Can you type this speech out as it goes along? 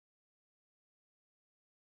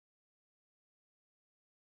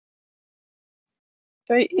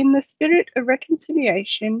So in the spirit of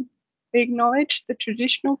reconciliation, we acknowledge the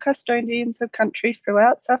traditional custodians of country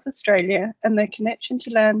throughout South Australia and their connection to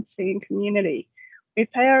land, sea and community. We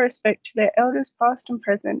pay our respect to their elders past and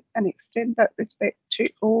present and extend that respect to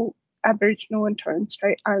all Aboriginal and Torres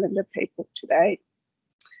Strait Islander people today.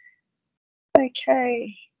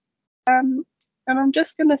 Okay, and I'm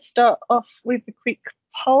just going to start off with a quick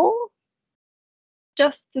poll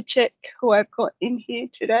just to check who I've got in here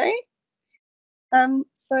today.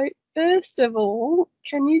 So first of all,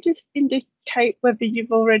 can you just indicate whether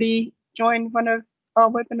you've already joined one of our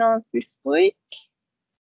webinars this week?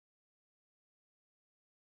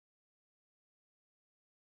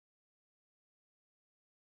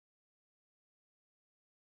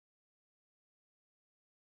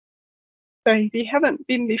 So if you haven't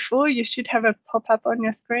been before, you should have a pop-up on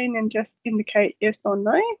your screen and just indicate yes or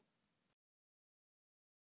no.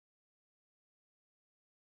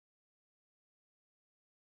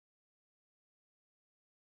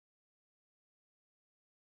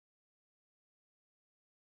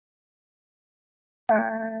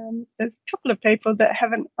 There's a couple of people that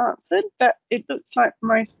haven't answered, but it looks like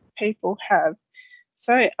most people have.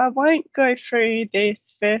 So I won't go through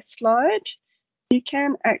this first slide. You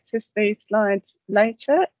can access these slides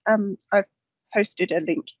later. I've posted a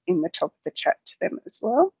link in the top of the chat to them as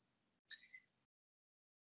well.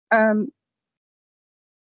 So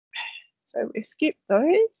we skip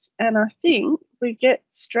those, and I think we get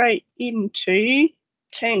straight into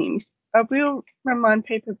Teams. I will remind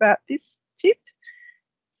people about this tip.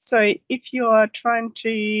 So if you are trying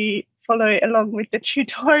to follow along with the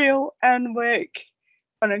tutorial and work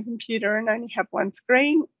on a computer and only have one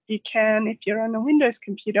screen, you can, if you're on a Windows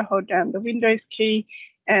computer, hold down the Windows key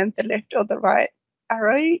and the left or the right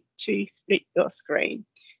arrow to split your screen.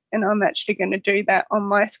 And I'm actually going to do that on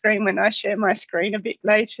my screen when I share my screen a bit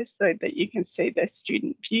later so that you can see the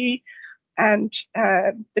student view and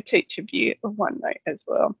the teacher view of OneNote as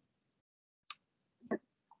well.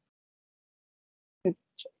 Let's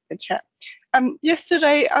check the chat.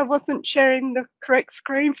 Yesterday I wasn't sharing the correct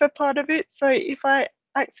screen for part of it, so if I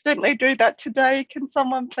accidentally do that today, can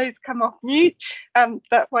someone please come off mute?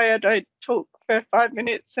 That way I don't talk for 5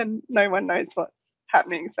 minutes and no one knows what's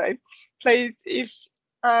happening. So please, if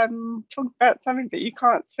talk about something that you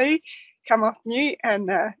can't see, come off mute, and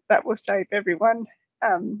that will save everyone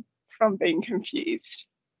from being confused.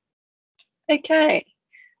 Okay,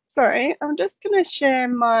 so I'm just going to share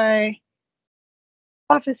my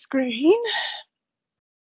other screen.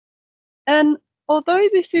 And although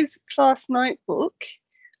this is class notebook,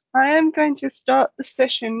 I am going to start the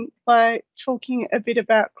session by talking a bit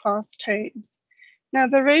about class teams. Now,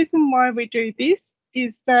 the reason why we do this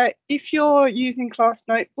is that if you're using class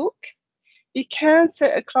notebook, you can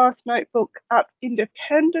set a class notebook up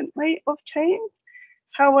independently of Teams.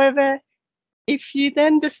 However, if you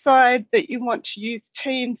then decide that you want to use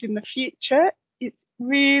Teams in the future, it's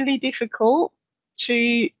really difficult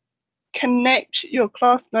to connect your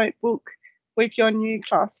class notebook with your new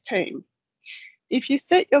class team. If you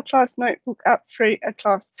set your class notebook up through a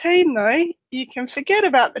class team though, you can forget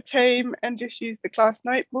about the team and just use the class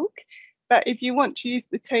notebook. But if you want to use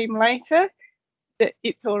the team later,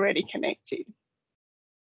 it's already connected.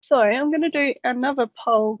 So I'm going to do another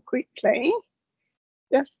poll quickly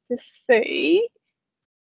just to see,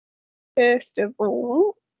 first of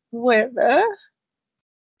all, whether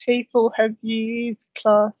people have used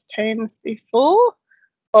class teams before,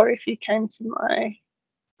 or if you came to my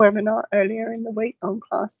webinar earlier in the week on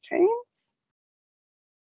class teams.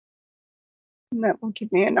 And that will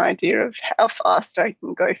give me an idea of how fast I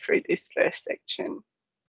can go through this first section.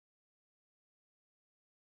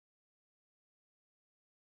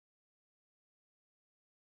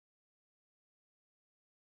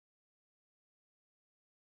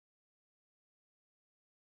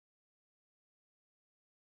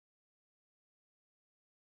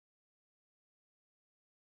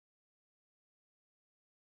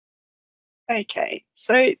 Okay,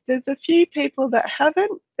 so there's a few people that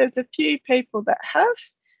haven't, there's a few people that have,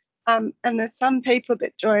 and there's some people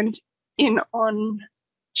that joined in on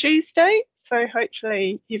Tuesday, so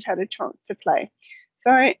hopefully you've had a chance to play.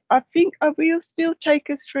 So I think I will still take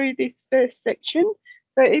us through this first section.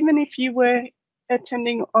 So even if you were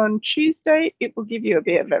attending on Tuesday, it will give you a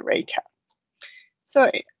bit of a recap.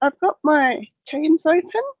 So I've got my Teams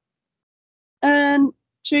open, and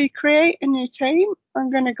to create a new team,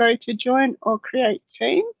 I'm going to go to Join or Create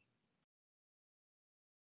Team.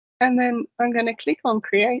 And then I'm going to click on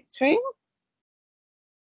Create Team.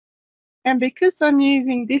 And because I'm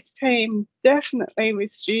using this team definitely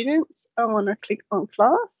with students, I want to click on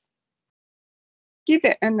Class, give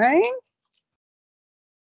it a name,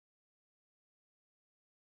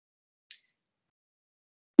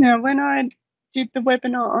 Now, when I did the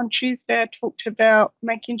webinar on Tuesday, I talked about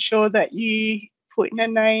making sure that you put in a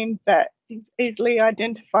name that is easily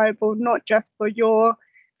identifiable, not just for your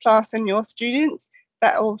class and your students,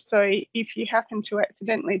 but also if you happen to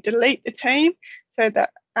accidentally delete the team, so that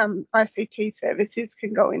ICT services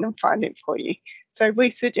can go in and find it for you. So we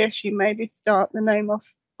suggest you maybe start the name of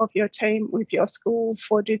your team with your school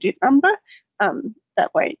 4-digit number.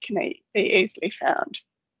 That way it can be easily found.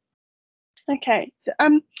 Okay,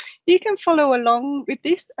 so, you can follow along with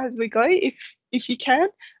this as we go if you can.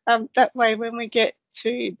 That way when we get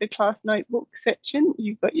to the class notebook section,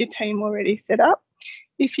 you've got your team already set up.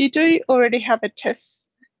 If you do already have a test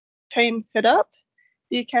team set up,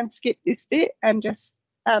 you can skip this bit and just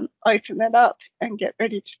open that up and get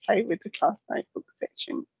ready to play with the class notebook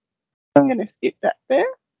section. I'm going to skip that there.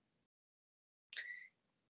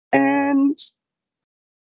 And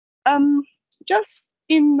just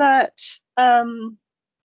in that,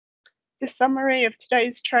 the summary of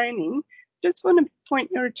today's training, just want to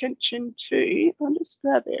point your attention to, I'll just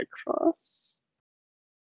grab it across.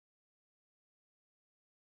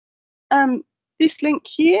 This link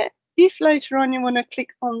here, if later on you want to click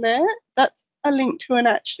on there, that's a link to an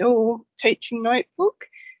actual teaching notebook.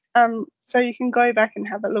 So you can go back and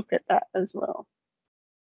have a look at that as well.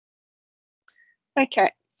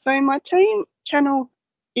 Okay, so my team channel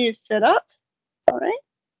is set up. All right,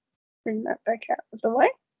 bring that back out of the way.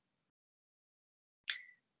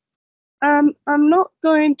 I'm not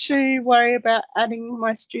going to worry about adding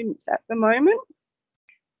my students at the moment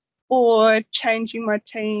or changing my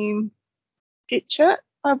team picture.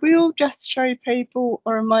 I will just show people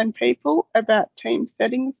or remind people about team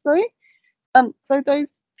settings though. So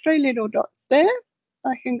those 3 little dots there,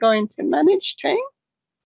 I can go into manage team,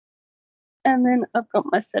 and then I've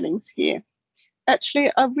got my settings here.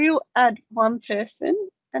 Actually, I will add one person,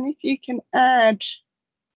 and if you can add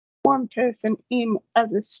one person in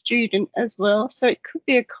as a student as well, so it could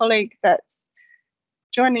be a colleague that's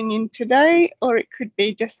joining in today, or it could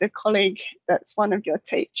be just a colleague that's one of your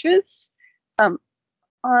teachers.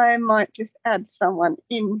 I might just add someone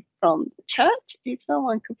in from the chat. If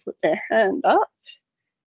someone could put their hand up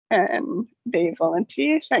and be a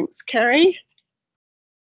volunteer. Thanks, Kerry.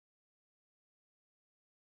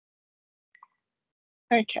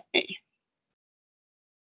 Okay.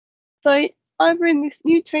 So either in this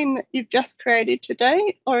new team that you've just created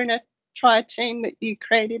today or in a try team that you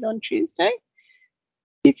created on Tuesday,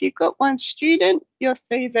 if you've got one student, you'll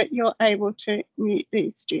see that you're able to mute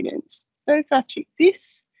these students. So if I tick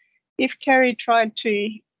this, if Kerry tried to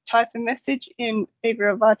type a message in either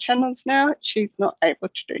of our channels now, she's not able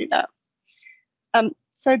to do that.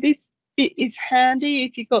 So this bit is handy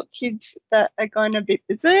if you've got kids that are going a bit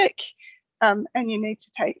berserk and you need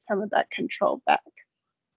to take some of that control back.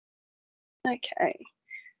 Okay.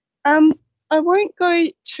 I won't go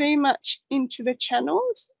too much into the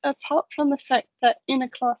channels, apart from the fact that in a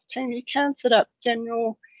class team you can set up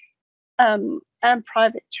general and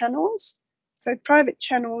private channels. So private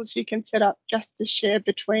channels you can set up just to share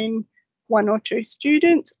between 1 or 2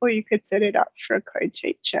 students, or you could set it up for a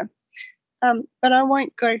co-teacher. But I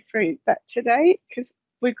won't go through that today because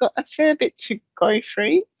we've got a fair bit to go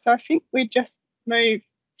through. So I think we just move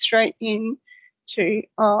straight in to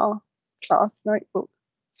our class notebook.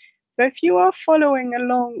 So if you are following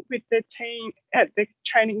along with the team at the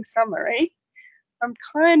training summary, I'm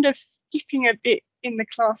kind of skipping a bit in the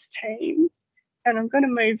class teams, and I'm going to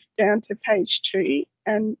move down to page 2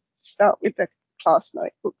 and start with the class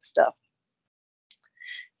notebook stuff.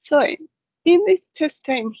 So in this test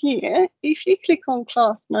team here, if you click on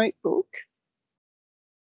class notebook,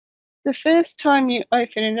 the first time you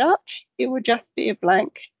open it up, it will just be a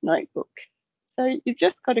blank notebook. So you've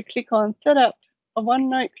just got to click on set up a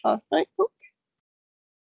OneNote class notebook.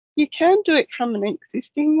 You can do it from an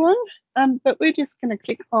existing one, but we're just going to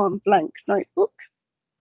click on blank notebook.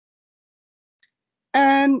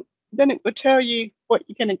 And then it will tell you what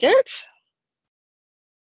you're going to get.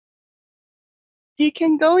 You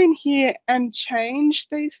can go in here and change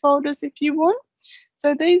these folders if you want.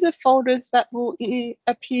 So these are folders that will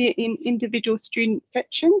appear in individual student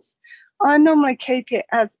sections. I normally keep it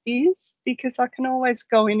as is because I can always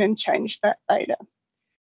go in and change that later.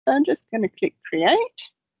 So I'm just going to click create.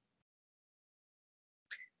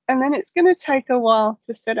 And then it's going to take a while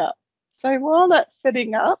to set up. So while that's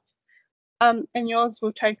setting up, and yours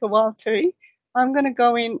will take a while too, I'm going to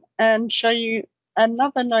go in and show you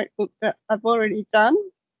another notebook that I've already done,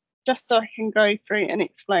 just so I can go through and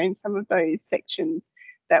explain some of those sections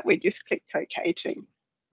that we just clicked OK to.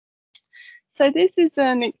 So this is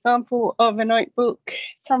an example of a notebook.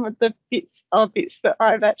 Some of the bits are bits that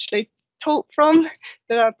I've actually taught from,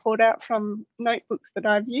 that I pulled out from notebooks that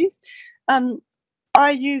I've used.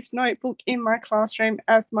 I use Notebook in my classroom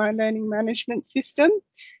as my learning management system.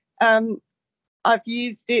 I've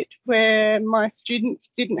used it where my students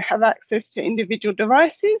didn't have access to individual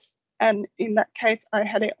devices, and in that case I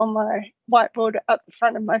had it on my whiteboard at the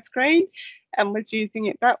front of my screen and was using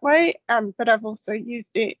it that way. But I've also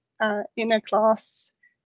used it in a class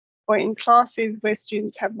or in classes where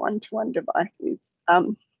students have one-to-one devices.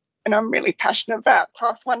 And I'm really passionate about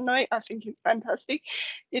Class OneNote. I think it's fantastic.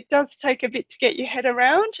 It does take a bit to get your head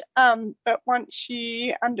around, but once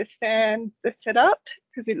you understand the setup,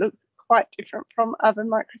 because it looks quite different from other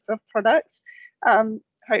Microsoft products,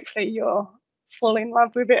 hopefully you'll fall in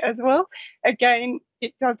love with it as well. Again,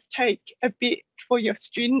 it does take a bit for your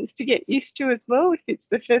students to get used to as well if it's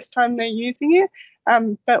the first time they're using it.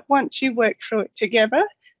 But once you work through it together,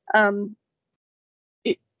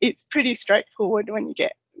 it's pretty straightforward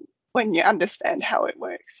when you understand how it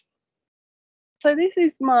works. So this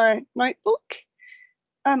is my notebook.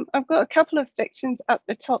 I've got a couple of sections up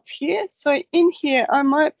the top here. So in here, I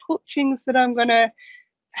might put things that I'm going to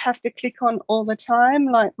have to click on all the time,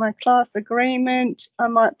 like my class agreement. I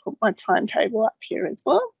might put my timetable up here as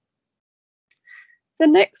well. The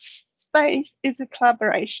next space is a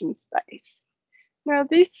collaboration space. Now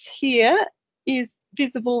this here is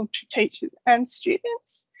visible to teachers and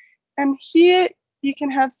students. And here you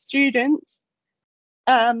can have students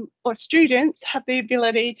or students have the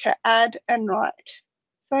ability to add and write.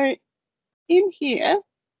 So in here,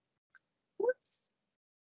 whoops,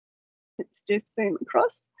 let's just zoom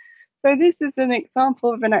across. So this is an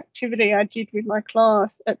example of an activity I did with my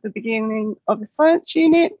class at the beginning of a science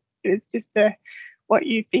unit. It's just a what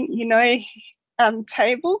you think you know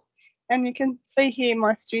table. And you can see here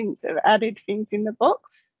my students have added things in the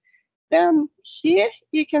box. Down here,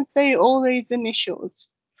 you can see all these initials.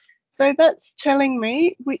 So that's telling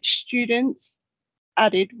me which students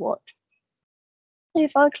added what.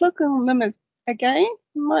 If I click on them again,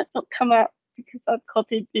 it might not come up because I've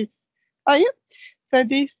copied this. Oh, yeah. So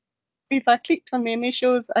this, if I clicked on the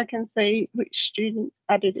initials, I can see which student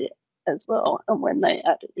added it as well and when they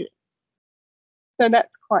added it. So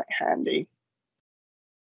that's quite handy.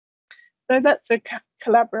 So that's a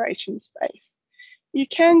collaboration space. You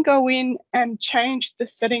can go in and change the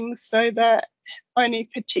settings so that only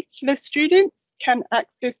particular students can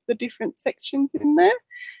access the different sections in there,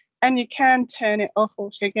 and you can turn it off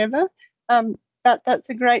altogether. But that's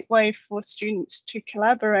a great way for students to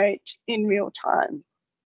collaborate in real time.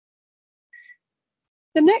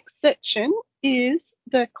 The next section is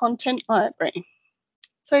the content library.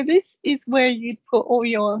 So this is where you'd put all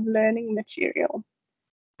your learning material.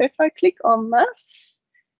 So if I click on maths,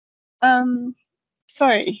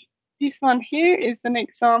 sorry, this one here is an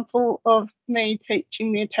example of me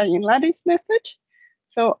teaching the Italian lattice method.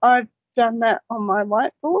 So I've done that on my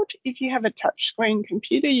whiteboard. If you have a touchscreen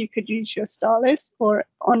computer, you could use your stylus or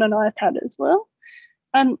on an iPad as well.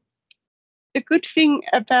 The good thing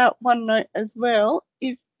about OneNote as well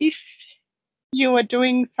is if you are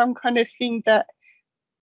doing some kind of thing that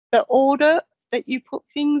the order that you put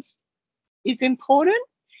things is important,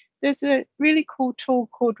 there's a really cool tool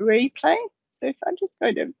called Replay. So if I just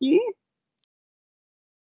go to View,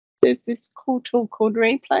 there's this cool tool called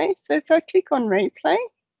Replay. So if I click on Replay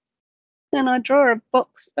and I draw a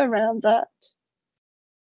box around that,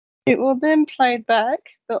 it will then play back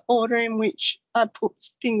the order in which I put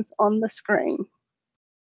things on the screen.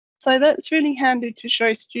 So that's really handy to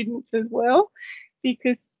show students as well,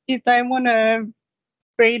 because if they want to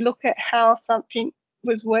relook at how something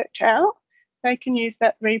was worked out, they can use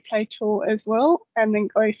that replay tool as well and then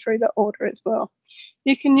go through the order as well.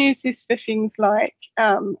 You can use this for things like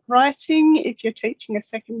writing. If you're teaching a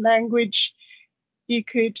second language, you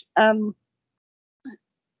could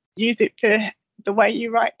use it for the way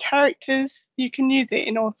you write characters. You can use it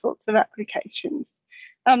in all sorts of applications.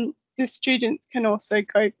 The students can also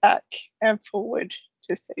go back and forward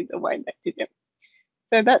to see the way they did it.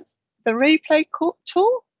 So that's the replay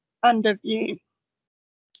tool under View.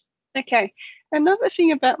 Okay, another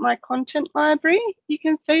thing about my content library, you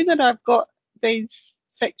can see that I've got these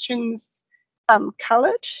sections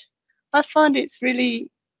coloured. I find it's really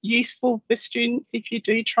useful for students if you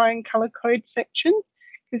do try and colour code sections,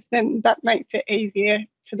 because then that makes it easier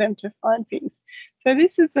for them to find things. So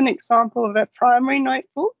this is an example of a primary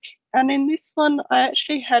notebook, and in this one I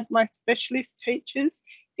actually had my specialist teachers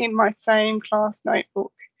in my same class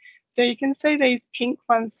notebook. So you can see these pink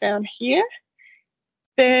ones down here.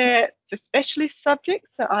 They're the specialist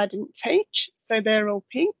subjects that I didn't teach, so they're all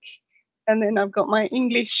pink. And then I've got my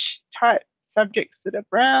English type subjects that are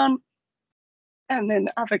brown. and then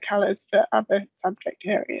other colours for other subject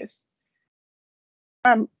areas.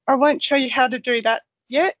 I won't show you how to do that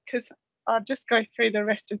yet because I'll just go through the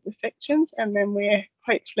rest of the sections and then we'll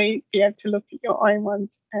hopefully be able to look at your own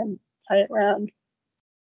ones and play around.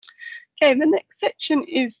 Okay, the next section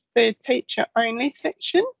is the teacher only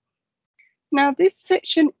section. Now this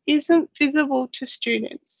section isn't visible to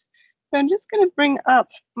students. So I'm just going to bring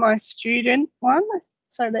up my student one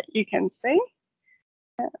so that you can see.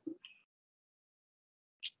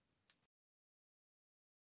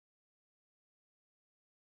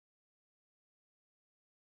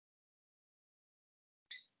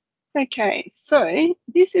 Okay, so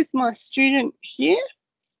this is my student here,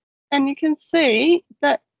 and you can see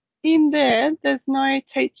that in there, there's no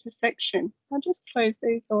teacher section. I'll just close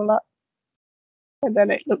these all up so that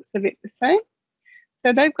it looks a bit the same.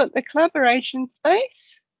 So they've got the collaboration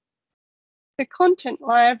space, the content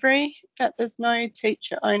library, but there's no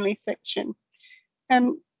teacher only section.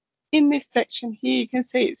 And in this section here, you can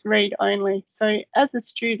see it's read only. So as a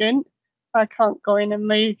student, I can't go in and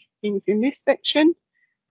move things in this section.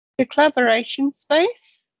 The collaboration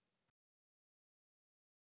space,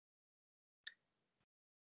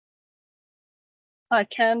 I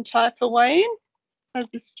can type away in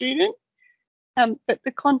as a student, but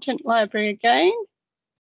the content library again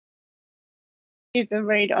is a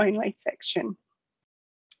read-only section.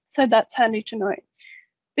 So that's handy to know.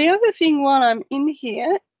 The other thing while I'm in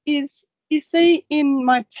here is you see in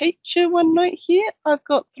my teacher OneNote here, I've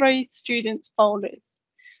got 3 students folders.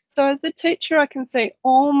 So as a teacher, I can see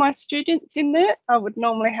all my students in there. I would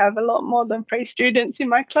normally have a lot more than 3 students in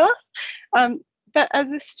my class. But as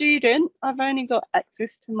a student, I've only got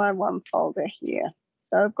access to my 1 folder here.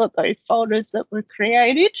 So I've got those folders that were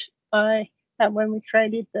created when we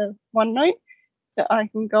created the OneNote that I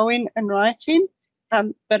can go in and write in,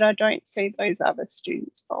 but I don't see those other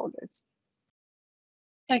students' folders.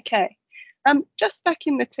 Okay, just back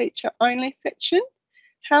in the teacher only section,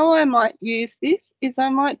 how I might use this is I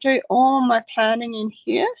might do all my planning in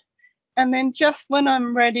here, and then just when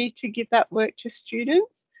I'm ready to give that work to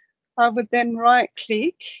students, I would then right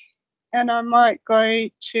click and I might go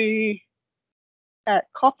to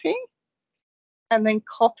copy and then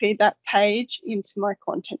copy that page into my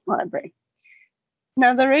content library.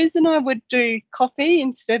 Now the reason I would do copy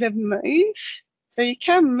instead of move, so you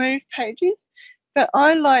can move pages, but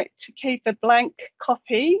I like to keep a blank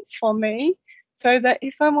copy for me so that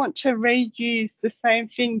if I want to reuse the same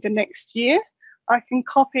thing the next year, I can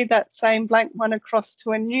copy that same blank one across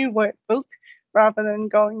to a new workbook rather than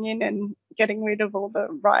going in and getting rid of all the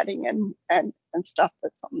writing and stuff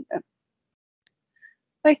that's on there.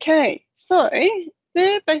 Okay, so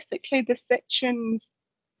they're basically the sections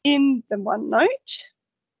in the OneNote.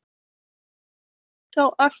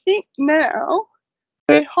 So I think now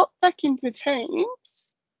we'll hop back into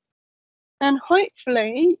Teams and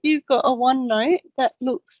hopefully you've got a OneNote that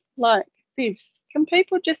looks like this. Can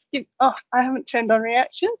people just give, oh, I haven't turned on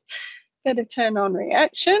reactions. Better turn on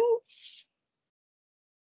reactions.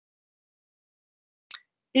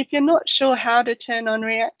 If you're not sure how to turn on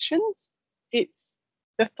reactions, it's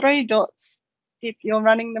the 3 dots if you're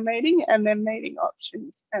running the meeting and then meeting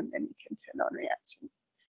options, and then you can turn on reactions.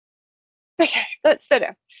 Okay, that's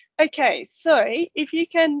better. Okay, so if you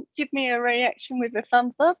can give me a reaction with a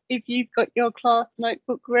thumbs up if you've got your class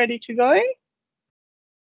notebook ready to go.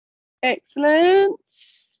 Excellent.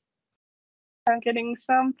 I'm getting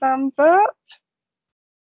some thumbs up.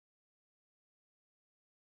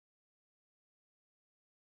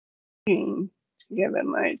 Together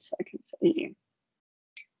mode so I can see you.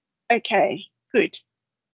 Okay, good.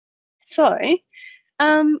 So,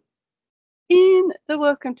 in the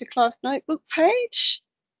Welcome to Class Notebook page,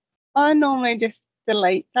 I normally just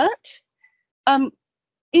delete that.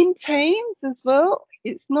 In Teams as well,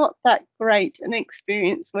 it's not that great an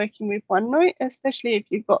experience working with OneNote, especially if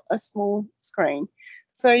you've got a small screen.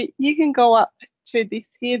 So you can go up to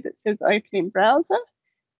this here that says Open in Browser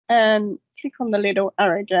and click on the little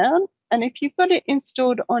arrow down. And if you've got it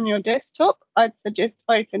installed on your desktop, I'd suggest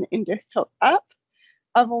Open in Desktop App.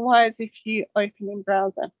 Otherwise, if you open in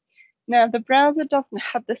Browser. Now, the browser doesn't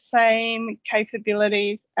have the same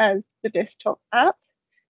capabilities as the desktop app.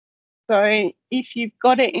 So if you've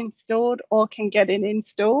got it installed or can get it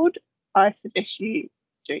installed, I suggest you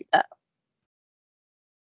do that.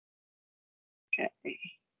 Okay.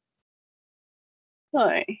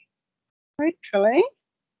 So hopefully,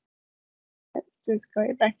 let's just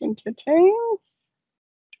go back into Teams.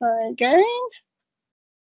 Try again.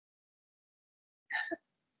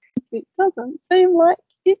 It doesn't seem like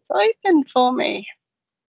it's open for me.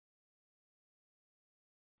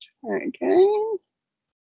 Try again.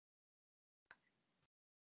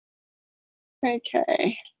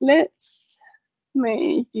 Okay, let's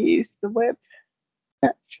me use the web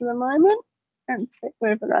chat for the moment and see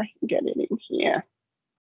whether I can get it in here.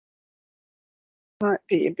 Might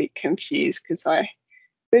be a bit confused because I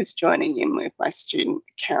was joining in with my student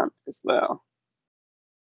account as well.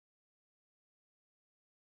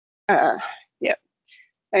 Yep.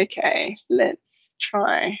 Okay, let's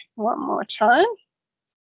try one more time.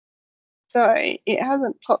 So it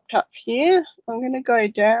hasn't popped up here. I'm going to go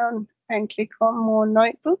down and click on more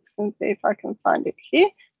notebooks and see if I can find it here.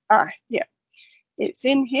 Yeah, it's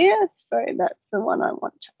in here. So that's the one I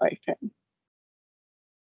want to open.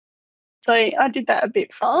 So I did that a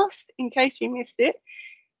bit fast in case you missed it.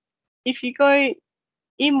 If you go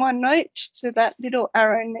in OneNote to that little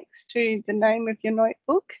arrow next to the name of your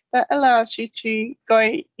notebook, that allows you to go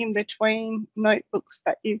in between notebooks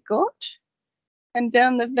that you've got. And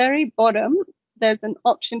down the very bottom, there's an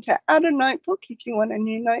option to add a notebook if you want a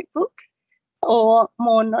new notebook or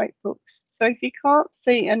more notebooks. So if you can't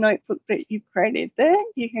see a notebook that you've created there,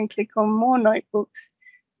 you can click on more notebooks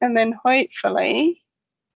and then hopefully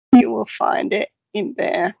you will find it in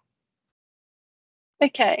there.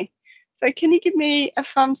 Okay, so can you give me a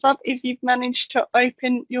thumbs up if you've managed to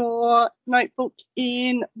open your notebook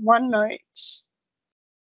in OneNote?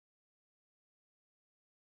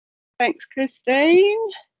 Thanks, Christine.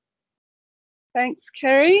 Thanks,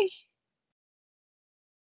 Kerry.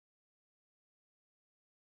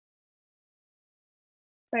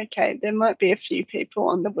 Okay, there might be a few people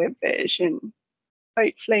on the web version.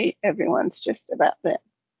 Hopefully everyone's just about there.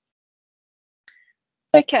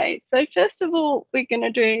 Okay, so first of all, we're going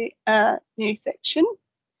to do a new section.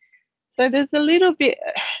 So there's a little bit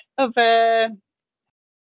of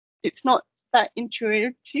it's not that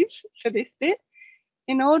intuitive for this bit.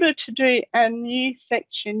 In order to do a new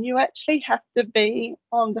section, you actually have to be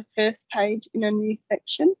on the first page in a new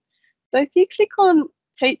section. So if you click on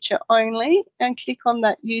teacher only and click on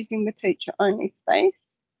that using the teacher only space,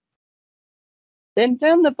 then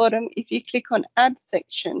down the bottom, if you click on add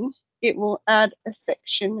section, it will add a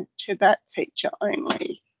section to that teacher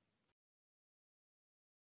only.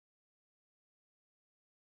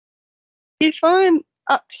 If I'm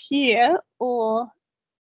up here or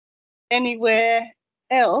anywhere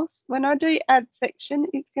else, when I do add section,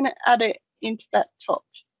 it's going to add it into that top.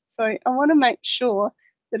 So I want to make sure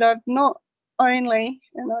that I've not only,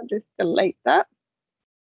 and I'll just delete that,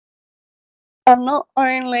 I'm not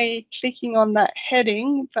only clicking on that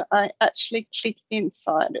heading, but I actually click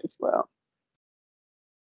inside as well.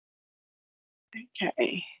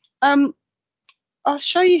 Okay. I'll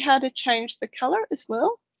show you how to change the color as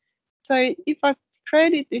well. So if I've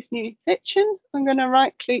created this new section, I'm going to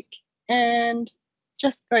right click and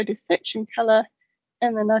just go to section color,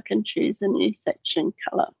 and then I can choose a new section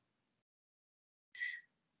color.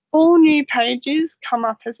 All new pages come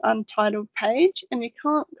up as untitled page, and you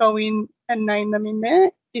can't go in and name them in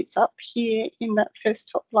there. It's up here in that first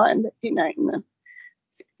top line that you name them.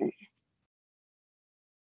 I'm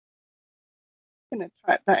going to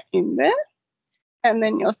type that in there, and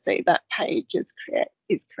then you'll see that page is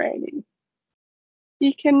created.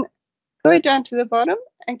 You can go down to the bottom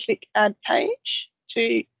and click add page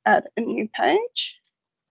to add a new page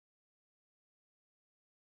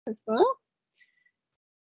as well.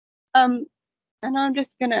 And I'm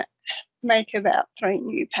just going to make about 3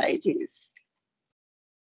 new pages.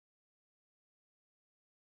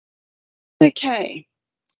 Okay,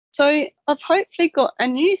 so I've hopefully got a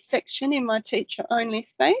new section in my teacher only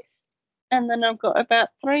space, and then I've got about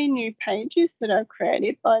 3 new pages that I've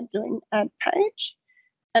created by doing add page,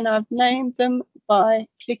 and I've named them by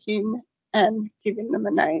clicking and giving them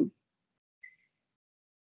a name.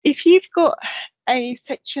 If you've got a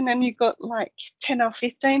section and you've got like 10 or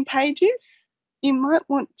 15 pages, you might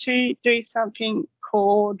want to do something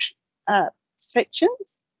called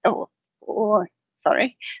sections or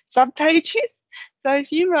subpages. So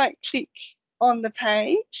if you right click on the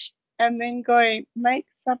page and then go make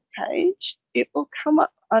subpage, it will come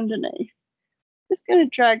up underneath. I'm just going to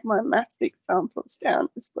drag my maths examples down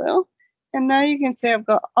as well. And now you can see I've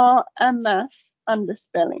got art and maths under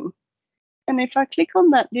spelling. And if I click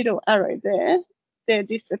on that little arrow there, they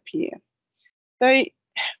disappear. So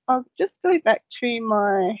I'll just go back to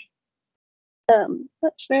my,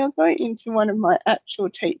 actually I'll go into one of my actual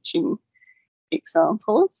teaching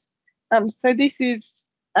examples. So this is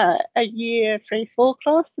a year 3-4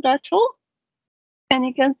 class that I taught. And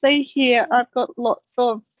you can see here I've got lots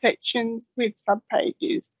of sections with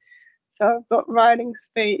subpages. So I've got writing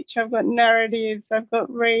speech, I've got narratives, I've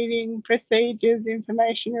got reading, procedures,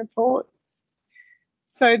 information reports.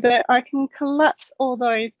 so that I can collapse all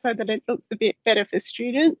those so that it looks a bit better for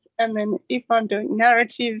students. And then if I'm doing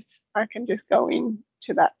narratives, I can just go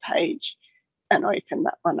into that page and open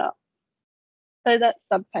that one up. So that's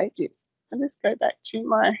subpages. I'll just go back to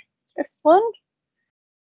my test one.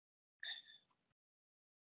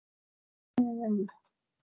 And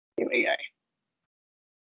here we go.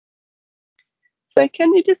 So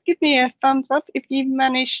can you just give me a thumbs up if you've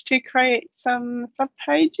managed to create some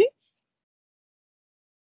subpages?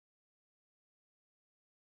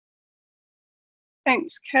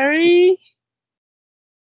 Thanks, Kerry.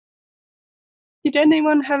 Did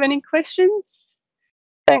anyone have any questions?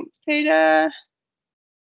 Thanks, Peter.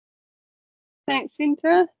 Thanks,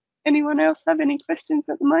 Cinta. Anyone else have any questions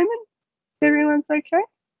at the moment? Everyone's okay?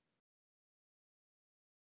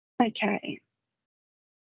 Okay.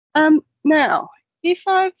 Now, if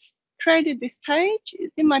I've created this page,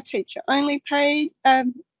 it's in my teacher only page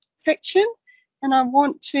section, and I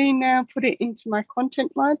want to now put it into my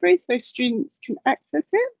content library so students can access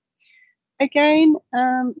it. Again,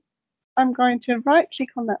 I'm going to right click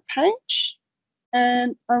on that page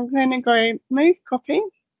and I'm going to go move copy,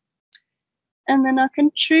 and then I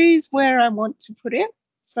can choose where I want to put it.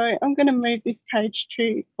 So I'm going to move this page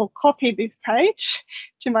to, or copy this page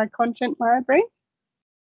to my content library.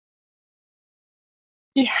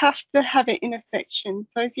 You have to have it in a section.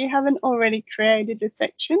 So if you haven't already created a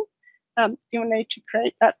section, you'll need to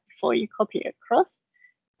create that before you copy it across.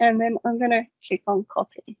 And then I'm going to click on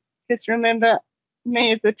copy. Because remember,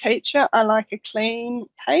 me as a teacher, I like a clean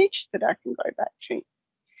page that I can go back to.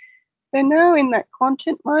 So now in that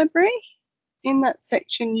content library, in that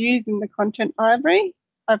section using the content library,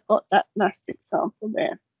 I've got that maths example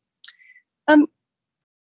there.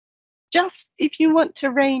 Just if you want to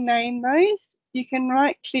rename those, you can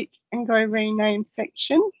right click and go rename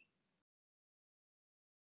section.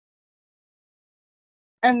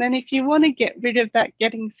 And then if you want to get rid of that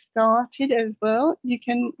getting started as well, you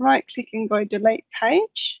can right click and go delete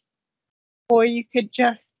page, or you could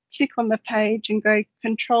just click on the page and go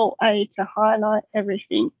Control A to highlight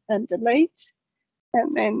everything and delete,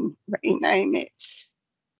 and then rename it.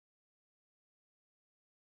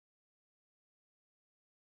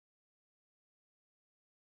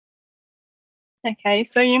 Okay,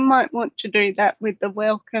 so you might want to do that with the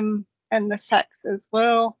welcome and the facts as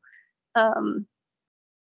well, and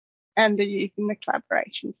the using the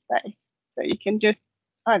collaboration space. So you can just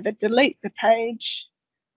either delete the page,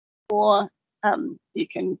 or you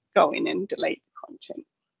can go in and delete the content.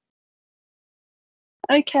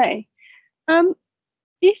 Okay,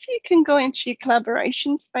 if you can go into your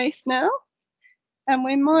collaboration space now, and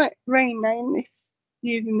we might rename this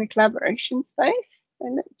using the collaboration space,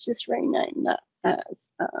 and let's just rename that as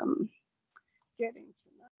getting to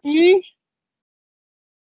know you.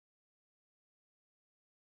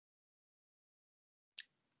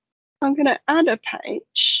 I'm going to add a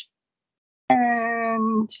page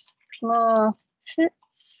and class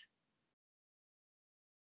pets.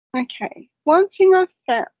 Okay, one thing I've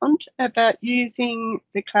found about using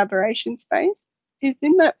the collaboration space is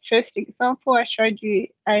in that first example I showed you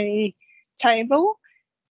a table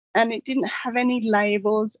and it didn't have any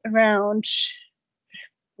labels around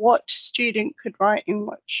what student could write in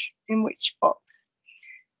which box.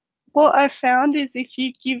 What I found is if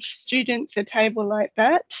you give students a table like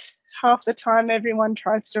that, half the time everyone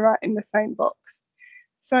tries to write in the same box.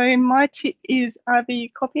 So my tip is either you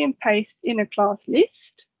copy and paste in a class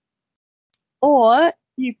list, or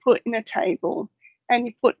you put in a table and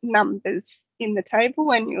you put numbers in the table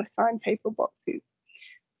when you assign people boxes.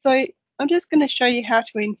 So I'm just going to show you how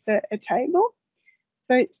to insert a table.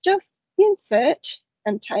 So it's just insert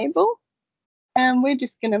and table, and we're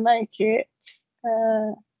just going to make it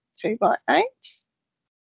 2 by 8.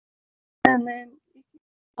 And then if you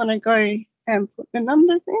want to go and put the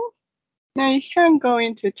numbers in, now you can go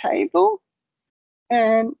into table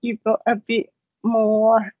and you've got a bit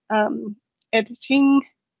more editing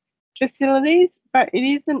facilities, but it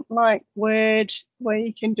isn't like Word where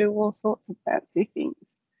you can do all sorts of fancy things.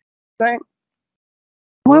 So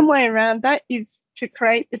one way around that is to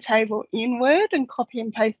create the table in Word and copy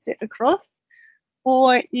and paste it across,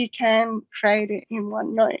 or you can create it in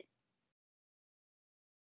OneNote.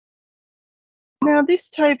 Now this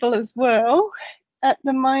table as well, at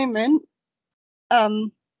the moment,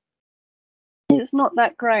 is not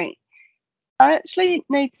that great. I actually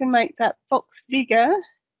need to make that box bigger,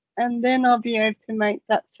 and then I'll be able to make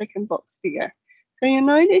that second box bigger. So you'll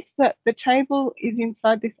notice that the table is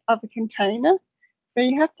inside this other container. So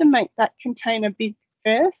you have to make that container big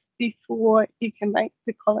first before you can make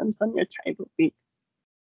the columns on your table big.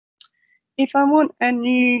 If I want a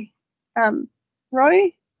new row,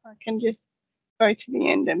 I can just go to the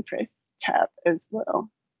end and press tab as well.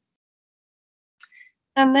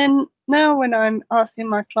 And then now when I'm asking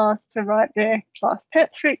my class to write their class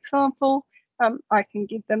pet, for example, I can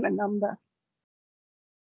give them a number.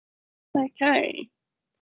 Okay.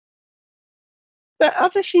 The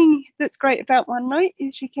other thing that's great about OneNote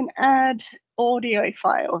is you can add audio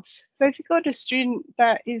files. So if you've got a student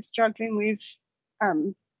that is struggling with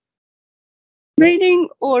reading,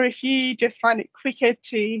 or if you just find it quicker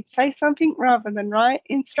to say something rather than write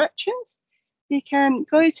instructions, you can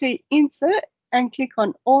go to Insert and click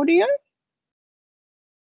on Audio,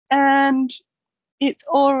 and it's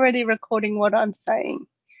already recording what I'm saying.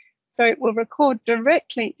 So it will record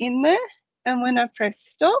directly in there, and when I press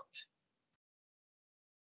stop,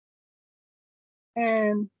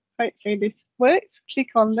 and hopefully this works, click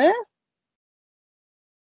on there.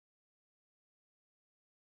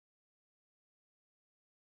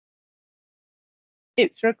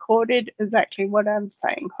 It's recorded exactly what I'm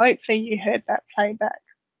saying. Hopefully you heard that playback.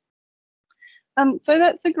 So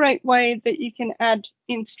that's a great way that you can add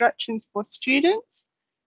instructions for students.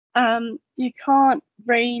 You can't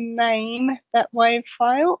rename that WAV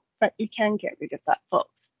file, but you can get rid of that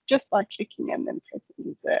box just by clicking and then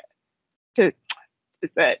pressing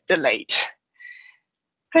delete.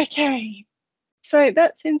 Okay, so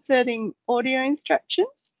that's inserting audio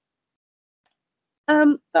instructions.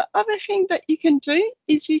 The other thing that you can do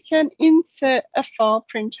is you can insert a file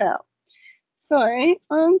printout. So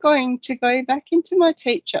I'm going to go back into my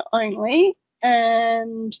teacher only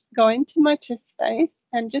and go into my test space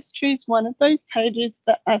and just choose one of those pages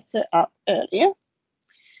that I set up earlier.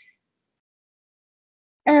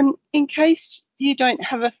 And in case you don't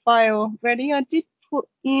have a file ready, I did put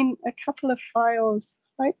in a couple of files,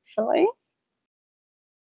 hopefully,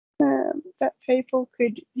 that people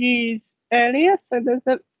could use earlier. So there's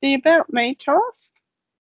the About Me task.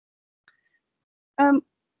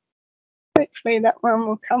 Hopefully that one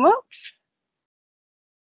will come up.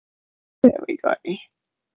 There we go.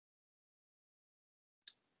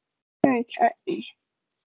 Okay.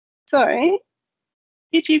 So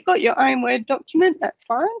if you've got your own Word document, that's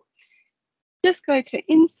fine. Just go to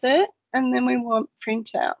Insert, and then we want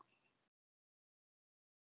Printout.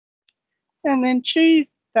 And then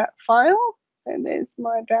choose that file. So there's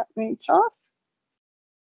my About Me task.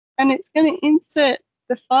 And it's going to insert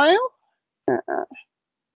the file.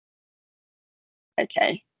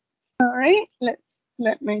 Okay, sorry,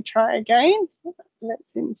 let me try again.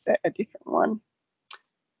 Let's insert a different one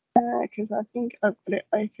because I think I've got it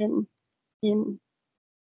open in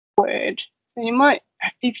Word. So you might,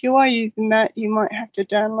 if you are using that, you might have to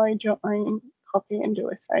download your own copy and do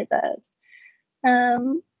a save as.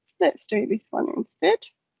 Let's do this one instead.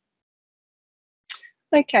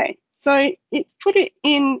 Okay, so it's put it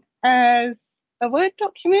in as a Word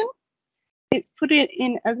document. It's put it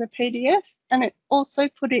in as a PDF, and it's also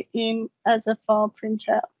put it in as a file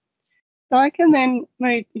printout. So I can then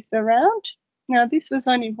move this around. Now this was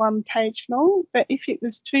only 1 page long, but if it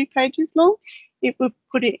was 2 pages long, it would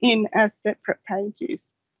put it in as separate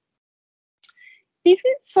pages. If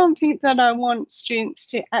it's something that I want students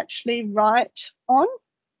to actually write on,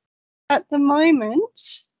 at the moment,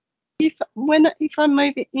 if I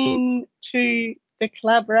move it into the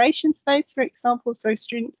collaboration space, for example, so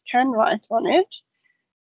students can write on it,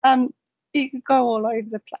 it could go all over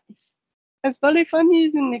the place. As well, if I'm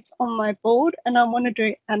using this on my board and I want to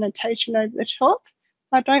do annotation over the top,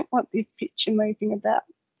 I don't want this picture moving about.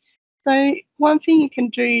 So one thing you can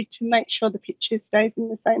do to make sure the picture stays in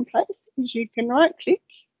the same place is you can right click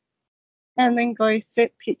and then go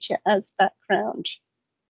set picture as background.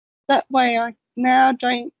 That way I now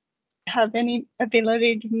don't have any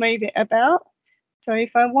ability to move it about. So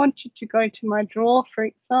if I wanted to go to my drawer, for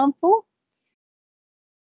example,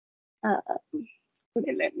 will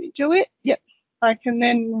it let me do it? Yep, I can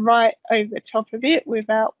then write over the top of it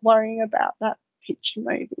without worrying about that picture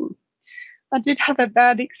moving. I did have a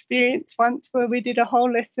bad experience once where we did a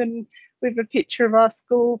whole lesson with a picture of our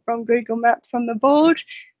school from Google Maps on the board,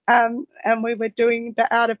 and we were doing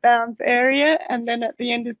the out of bounds area, and then at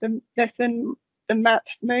the end of the lesson the map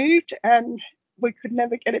moved and we could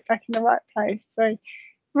never get it back in the right place. So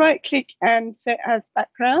right click and set as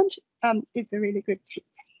background is a really good tip.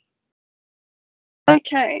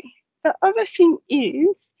 Okay, the other thing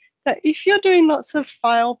is that if you're doing lots of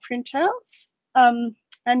file printouts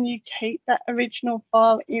and you keep that original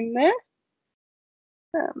file in there,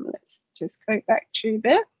 let's just go back to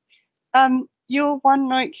there, your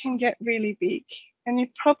OneNote can get really big, and you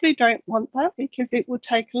probably don't want that because it will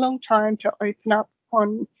take a long time to open up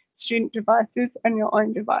on student devices and your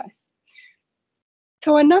own device.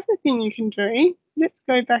 So another thing you can do let's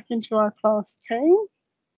go back into our class team.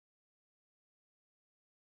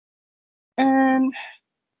 And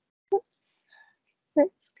oops,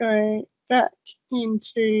 let's go back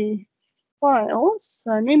into files.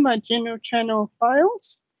 So I'm in my general channel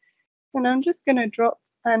files, and I'm just going to drop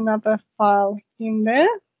another file in there.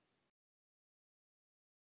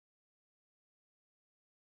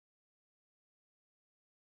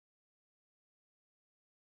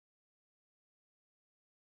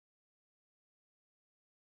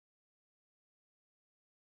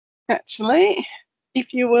 Actually,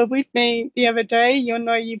 if you were with me the other day, you'll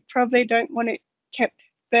know you probably don't want it kept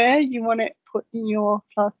there. You want it put in your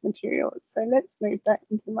class materials. So let's move that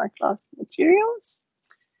into my class materials.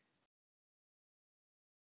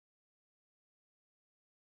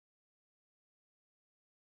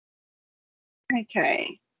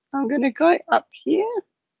 Okay, I'm going to go up here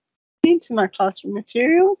into my classroom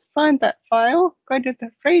materials, find that file, go to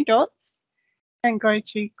the three dots and go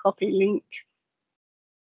to copy link.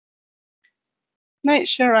 Make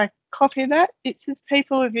sure I copy that. It says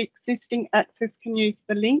people with existing access can use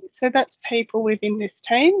the link. So that's people within this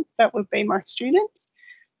team. That would be my students.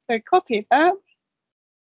 So copy that.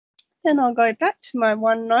 Then I'll go back to my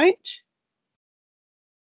OneNote.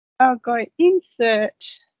 I'll go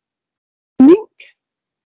insert link.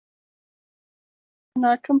 And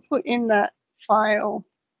I can put in that file.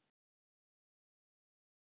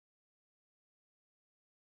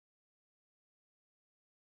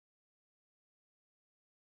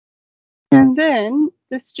 And then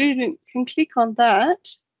the student can click on that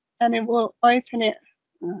and it will open it.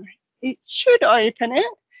 It should open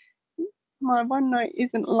it. My OneNote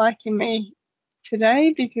isn't liking me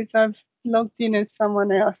today because I've logged in as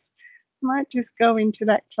someone else. I might just go into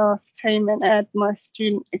that class team and add my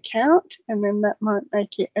student account, and then that might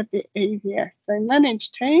make it a bit easier. So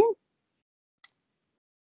manage team,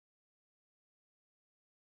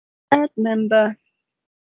 add member,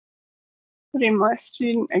 put in my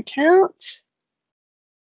student account,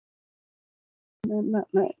 and then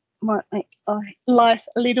that might make life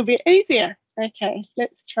a little bit easier. Okay,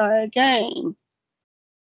 let's try again.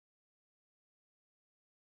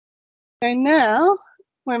 So now,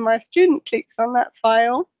 when my student clicks on that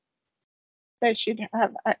file, they should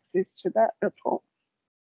have access to that report.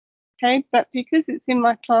 Okay, but because it's in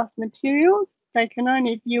my class materials, they can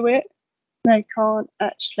only view it. They can't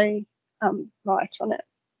actually write on it.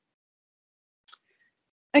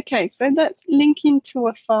 Okay, so that's linking to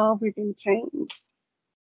a file within Teams.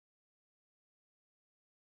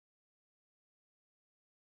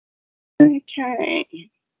 Okay.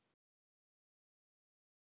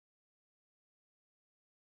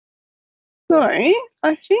 So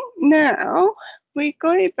I think now we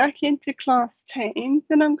go back into class Teams,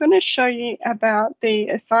 and I'm going to show you about the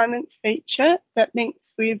assignments feature that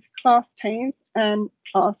links with class Teams and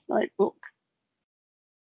class notebook.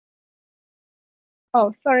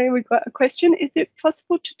 Oh, sorry, we've got a question. Is it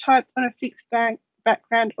possible to type on a fixed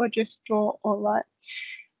background or just draw or write?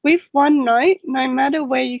 With OneNote, no matter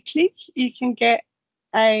where you click, you can get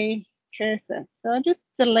a cursor. So I'll just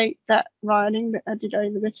delete that writing that I did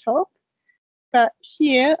over the top. But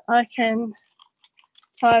here I can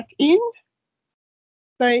type in.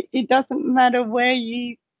 So it doesn't matter where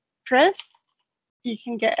you press, you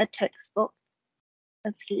can get a text box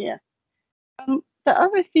appear. The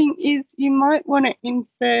other thing is you might want to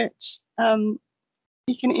insert,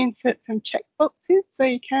 you can insert some checkboxes. So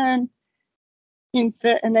you can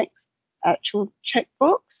insert an actual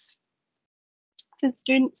checkbox for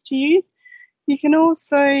students to use. You can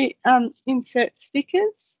also insert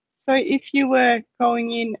stickers. So if you were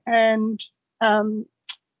going in and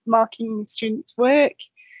marking students' work,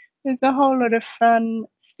 there's a whole lot of fun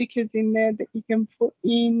stickers in there that you can put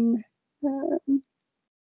in.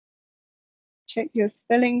 Check your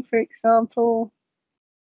spelling, for example.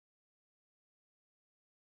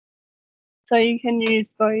 So you can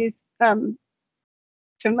use those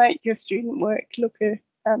to make your student work look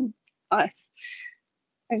nice.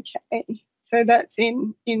 Okay, so that's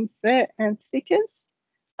in insert and stickers.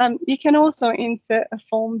 You can also insert a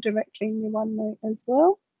form directly in your OneNote as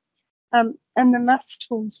well. And the maths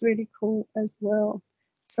tool's really cool as well.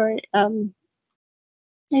 So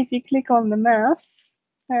if you click on the maths,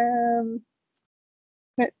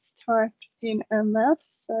 let's type in a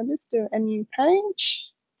maths. So just do a new page.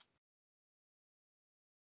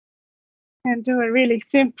 And do a really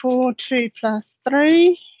simple 2 plus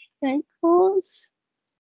 3 equals.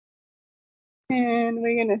 And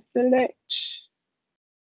we're going to select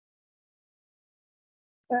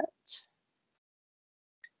that.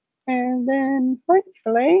 And then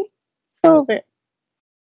hopefully solve it.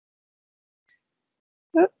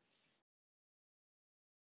 Oops.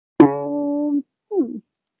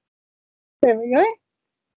 There we go.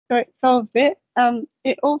 So it solves it.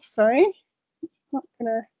 It also, it's not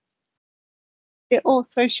gonna, it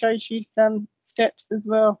also shows you some steps as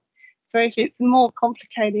well. So if it's more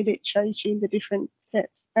complicated, it shows you the different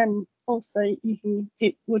steps, and also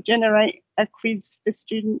it will generate a quiz for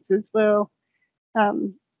students as well,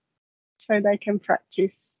 so they can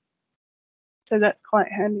practice. So that's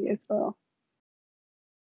quite handy as well.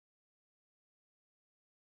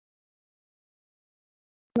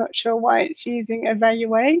 Not sure why it's using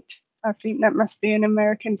evaluate. I think that must be an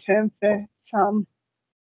American term for some.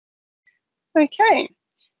 Okay,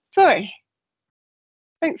 so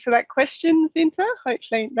thanks for that question, Zinta.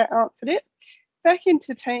 Hopefully that answered it. Back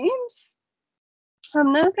into Teams.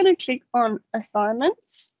 I'm now going to click on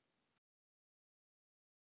assignments.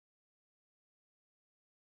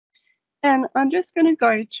 And I'm just going to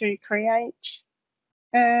go to create.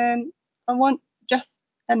 And I want just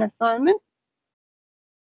an assignment.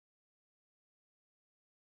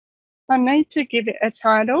 I need to give it a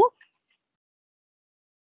title.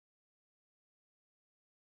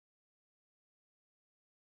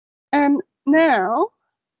 And now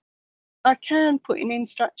I can put in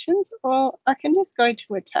instructions, or I can just go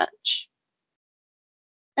to attach.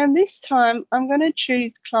 And this time I'm going to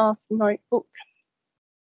choose class notebook.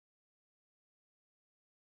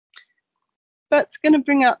 That's going to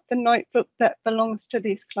bring up the notebook that belongs to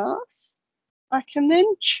this class. I can then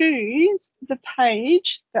choose the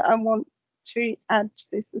page that I want to add to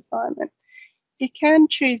this assignment. You can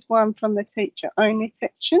choose one from the teacher only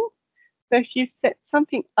section. So if you've set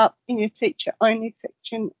something up in your teacher only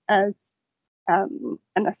section as an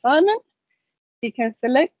assignment, you can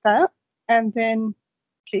select that and then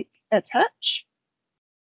click attach.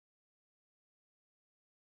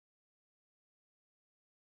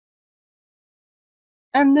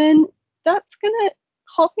 And then that's going to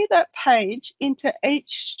copy that page into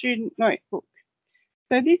each student notebook.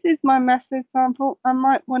 So this is my maths example. I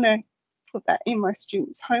might want to put that in my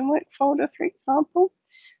students' homework folder, for example.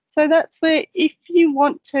 So that's where, if you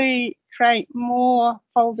want to create more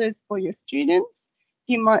folders for your students,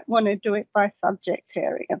 you might want to do it by subject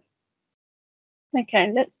area.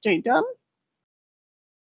 Okay, let's do done.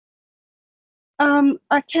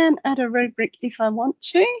 I can add a rubric if I want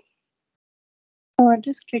to. So I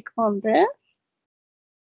just click on there.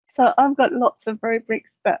 So I've got lots of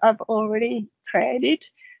rubrics that I've already created.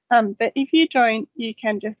 But if you don't, you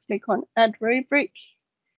can just click on add rubric,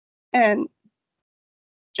 and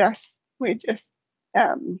we just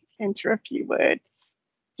enter a few words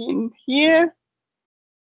in here.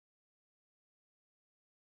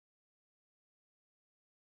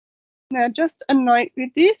 Now, just a note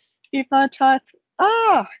with this, if I type,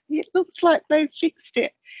 it looks like they've fixed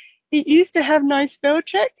it. It used to have no spell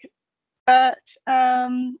check, but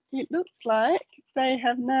it looks like they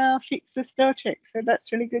have now fixed the spell check, so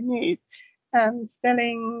that's really good news.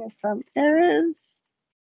 Spelling some errors.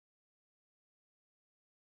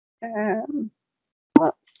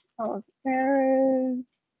 Lots of errors.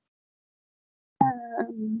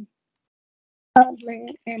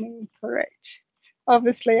 Hardly any correct.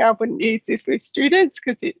 Obviously, I wouldn't use this with students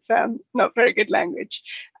because it's not very good language.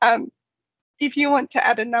 If you want to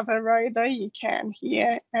add another row, though, you can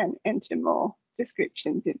here and enter more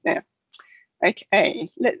descriptions in there. Okay,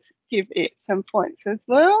 let's give it some points as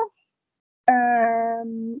well.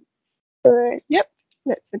 Yep,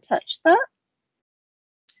 let's attach that.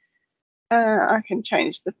 I can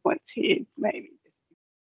change the points here, maybe.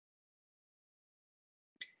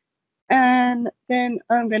 And then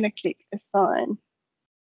I'm going to click assign.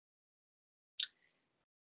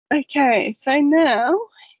 Okay, so now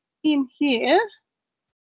in here,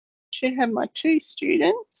 should have my 2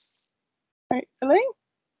 students, hopefully,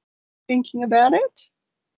 thinking about it.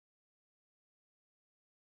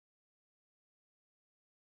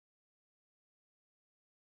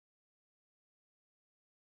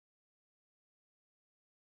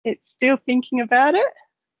 It's still thinking about it.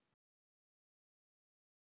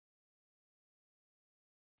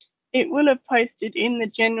 It will have posted in the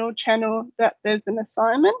general channel that there's an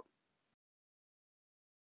assignment.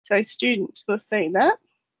 So students will see that.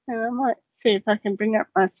 And I might see if I can bring up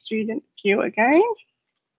my student view again.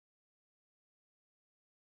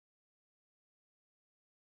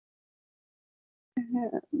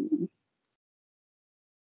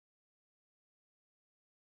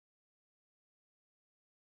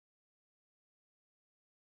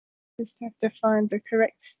 Just have to find the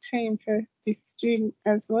correct team for this student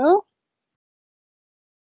as well.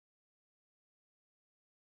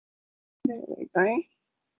 There we go.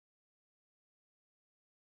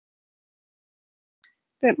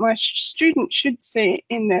 But my student should see it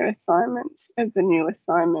in their assignments as a new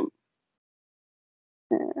assignment.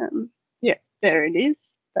 Yeah, there it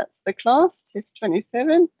is. That's the class, test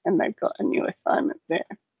 27, and they've got a new assignment there.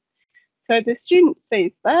 So the student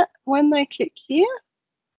sees that. When they click here,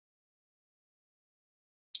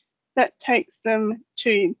 that takes them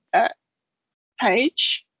to that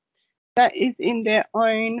page that is in their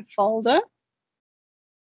own folder.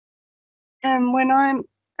 And when I'm,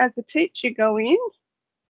 as a teacher, go in,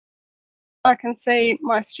 I can see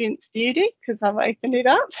my students viewed it because I've opened it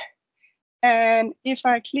up. And if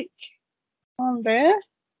I click on there,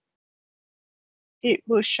 it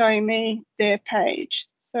will show me their page.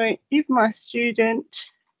 So if my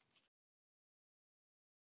student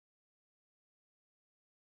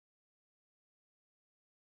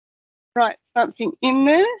writes something in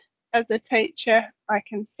there, as a teacher, I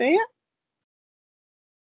can see it.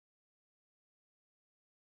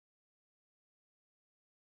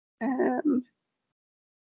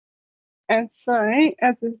 And so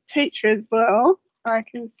as a teacher as well, I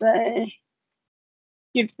can say,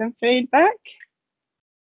 give them feedback.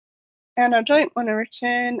 And I don't want to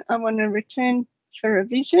return, I want to return for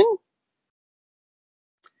revision.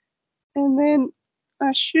 And then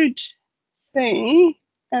I should see,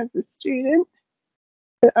 as a student,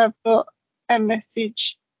 that I've got a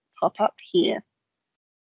message pop up here.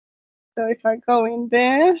 So if I go in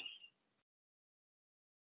there,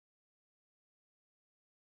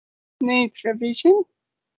 needs revision.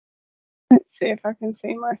 Let's see if I can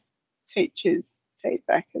see my teacher's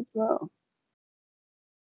feedback as well.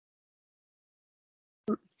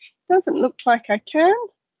 Doesn't look like I can.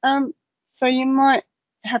 So you might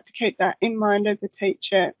have to keep that in mind as a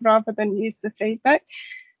teacher rather than use the feedback.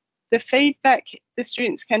 The feedback the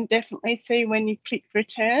students can definitely see when you click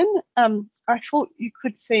return. I thought you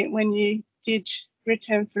could see it when you did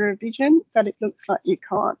return for revision, but it looks like you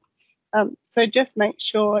can't. So just make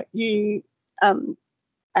sure you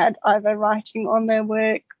add either writing on their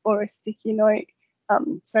work or a sticky note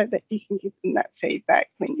so that you can give them that feedback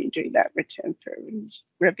when you do that return for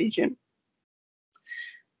revision.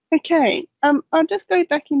 Okay, I'll just go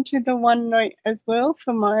back into the OneNote as well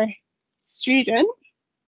for my student,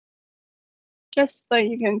 just so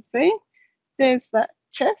you can see. There's that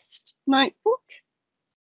test notebook.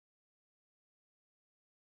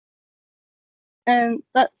 And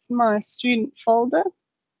that's my student folder.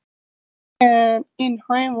 And in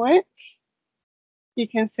homework, you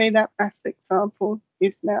can see that maths example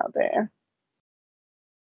is now there.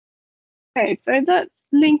 Okay, so that's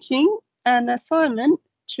linking an assignment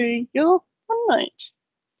to your OneNote.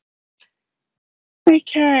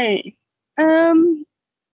 Okay,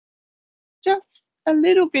 just a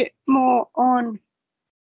little bit more on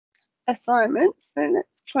assignments. So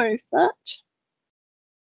let's close that.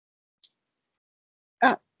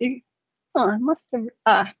 I must have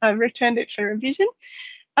I returned it for revision.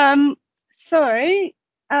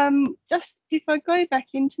 Just if I go back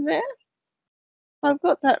into there, I've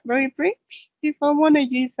got that rubric. If I want to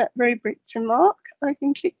use that rubric to mark, I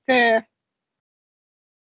can click there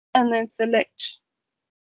and then select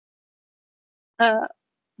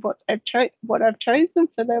what I've chosen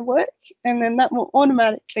for their work, and then that will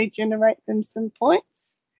automatically generate them some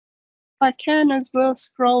points. I can as well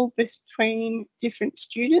scroll between different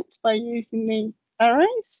students by using the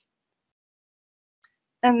arrows.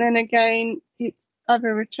 And then again, it's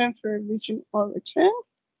either return for revision or return.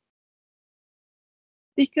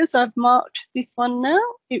 Because I've marked this one now,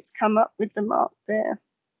 it's come up with the mark there.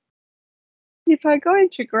 If I go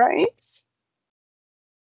into grades,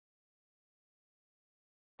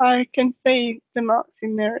 I can see the marks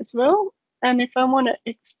in there as well. And if I want to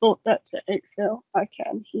export that to Excel, I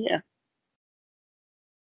can here.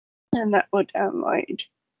 And that will download.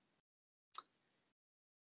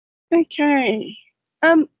 Okay.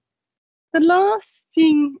 The last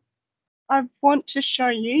thing I want to show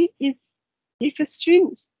you is if a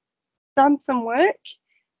student's done some work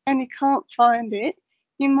and you can't find it,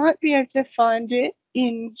 you might be able to find it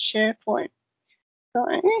in SharePoint. So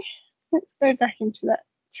let's go back into that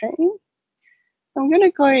team. I'm going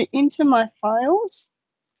to go into my files.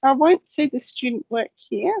 I won't see the student work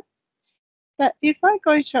here, but if I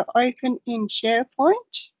go to open in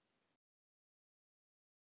SharePoint,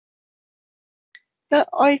 that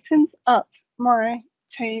opens up my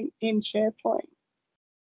team in SharePoint.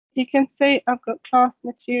 You can see I've got class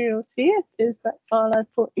materials here. There's that file I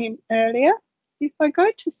put in earlier. If I go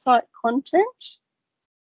to site content,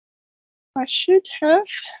 I should have,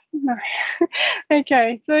 no.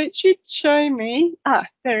 Okay, so it should show me,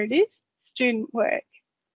 there it is, student work.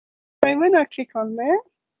 So when I click on there,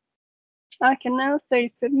 I can now see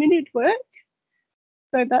submitted work.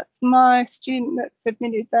 So that's my student that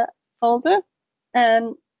submitted that folder.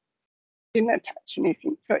 And didn't attach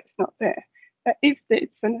anything, so it's not there. But if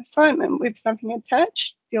it's an assignment with something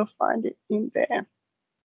attached, you'll find it in there.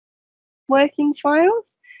 Working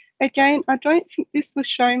files. Again, I don't think this will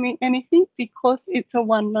show me anything because it's a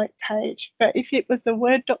OneNote page, but if it was a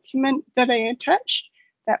Word document that I attached,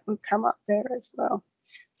 that will come up there as well.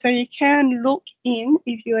 So you can look in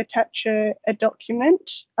if you attach a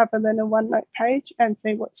document other than a OneNote page and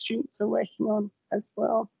see what students are working on as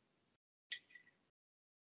well.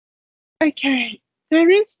 Okay,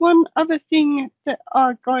 there is one other thing that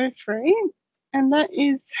I'll go through, and that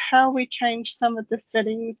is how we change some of the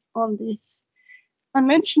settings on this. I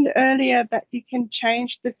mentioned earlier that you can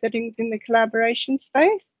change the settings in the collaboration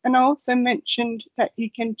space, and I also mentioned that you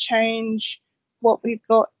can change what we've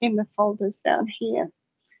got in the folders down here.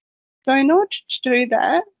 So in order to do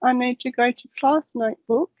that, I need to go to Class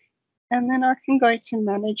Notebook, and then I can go to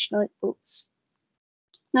Manage Notebooks.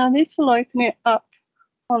 Now this will open it up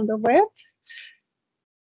on the web,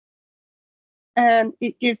 and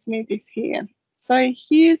it gives me this here. So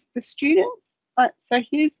here's the students. So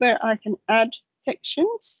here's where I can add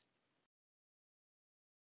sections.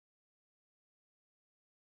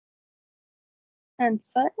 And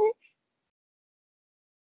save.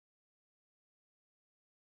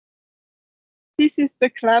 This is the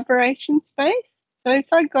collaboration space. So if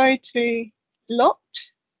I go to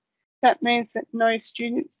locked, that means that no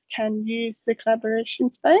students can use the collaboration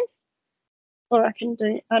space, or I can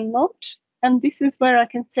do unlocked. And this is where I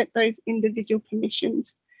can set those individual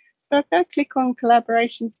permissions. So if I click on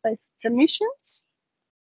collaboration space permissions,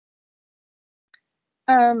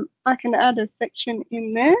 I can add a section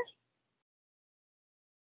in there.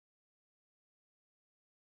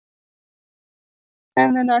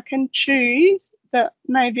 And then I can choose that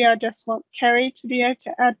maybe I just want Kerry to be able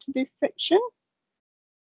to add to this section.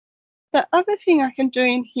 The other thing I can do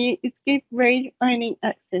in here is give read-only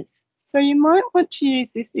access. So you might want to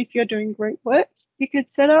use this if you're doing group work. You could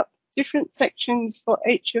set up different sections for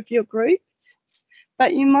each of your groups,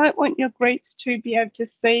 but you might want your groups to be able to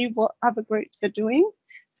see what other groups are doing.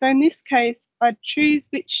 So in this case, I'd choose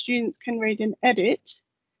which students can read and edit,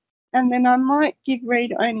 and then I might give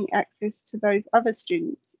read-only access to those other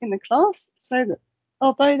students in the class so that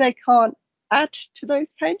although they can't add to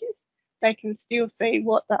those pages, they can still see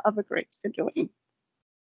what the other groups are doing.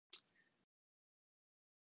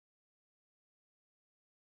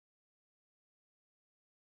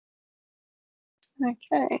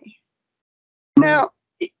 Okay. Now,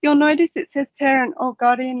 you'll notice it says parent or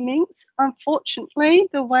guardian links. Unfortunately,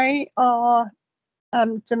 the way our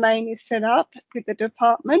domain is set up with the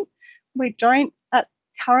department, we don't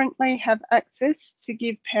currently have access to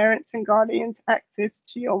give parents and guardians access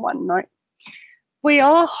to your OneNote. We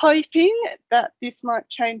are hoping that this might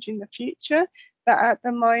change in the future, but at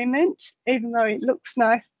the moment, even though it looks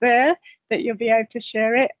nice there, that you'll be able to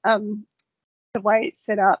share it, the way it's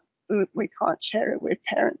set up, we can't share it with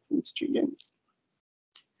parents and students.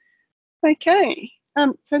 Okay,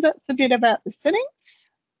 so that's a bit about the settings.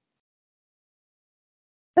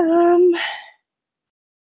 And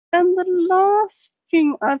the last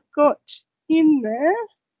thing I've got in there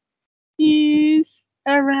is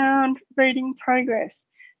around reading progress.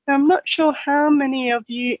 Now, I'm not sure how many of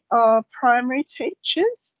you are primary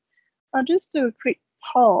teachers. I'll just do a quick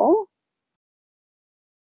poll.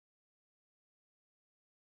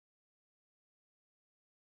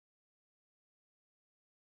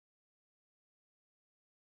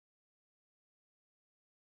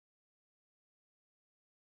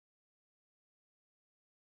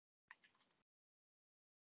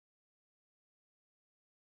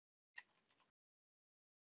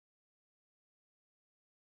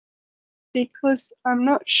 Because I'm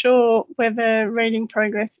not sure whether reading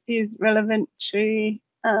progress is relevant to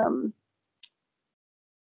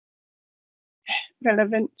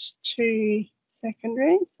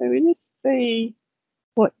secondary. So we just see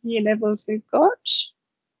what year levels we've got.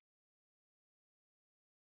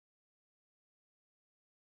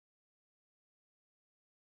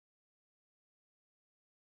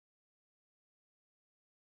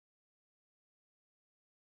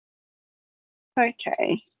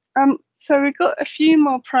 Okay, so we've got a few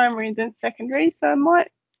more primary than secondary, so I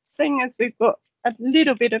might, seeing as we've got a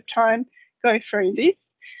little bit of time, go through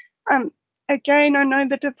this. Again, I know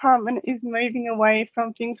the department is moving away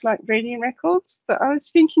from things like reading records, but I was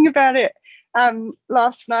thinking about it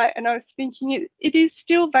last night, and I was thinking it is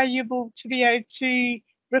still valuable to be able to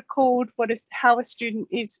record how a student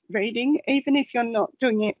is reading, even if you're not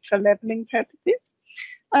doing it for levelling purposes.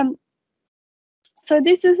 So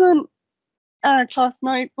this isn't class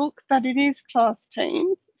notebook, but it is class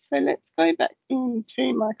teams. So let's go back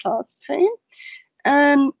into my class team.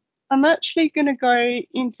 And I'm actually going to go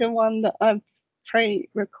into one that I've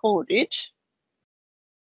pre-recorded,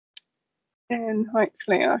 and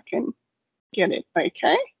hopefully I can get it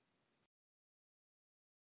okay.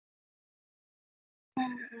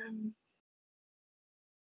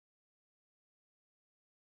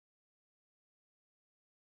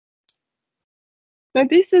 So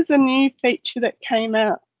this is a new feature that came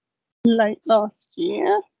out late last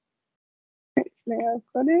year. Hopefully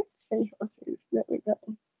I've got it. Seahorses, there we go.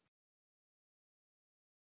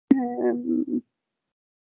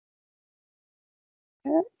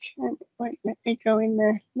 Okay, wait, let me go in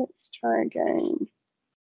there. Let's try again.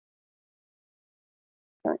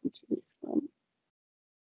 Go into this one.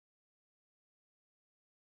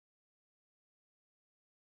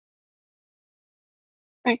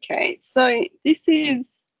 Okay, so this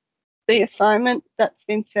is the assignment that's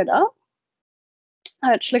been set up.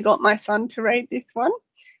 I actually got my son to read this one.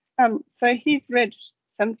 So he's read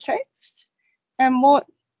some text, and what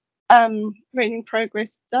reading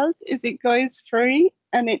progress does is it goes through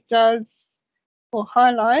and it does or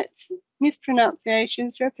highlights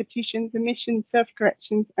mispronunciations, repetitions, omissions,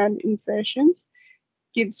 self-corrections, and insertions,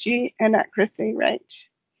 gives you an accuracy rate.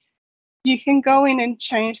 You can go in and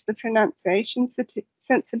change the pronunciation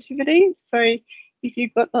sensitivity. So if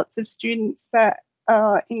you've got lots of students that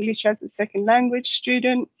are English as a second language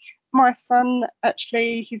student, my son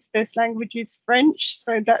actually, his first language is French,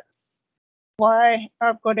 so that's why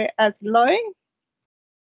I've got it as low.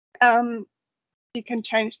 You can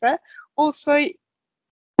change that. Also,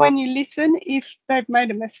 when you listen, if they've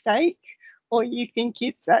made a mistake or you think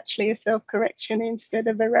it's actually a self-correction instead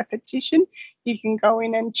of a repetition, you can go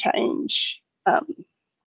in and change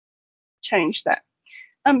that.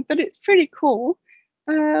 But it's pretty cool.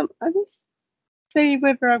 I just see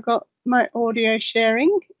whether I've got my audio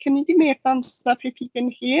sharing. Can you give me a thumbs up if you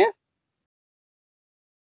can hear?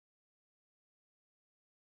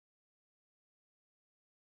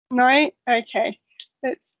 No? Okay.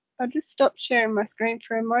 I'll just stop sharing my screen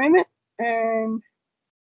for a moment and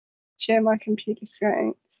share my computer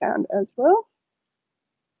screen sound as well.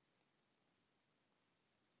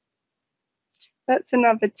 That's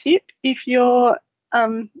another tip. If you're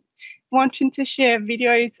wanting to share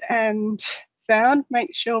videos and sound,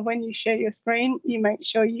 make sure when you share your screen, you make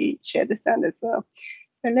sure you share the sound as well.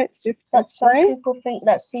 So let's just press play. Some people think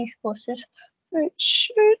that seahorses. So it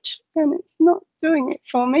should, and it's not doing it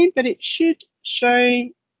for me, but it should show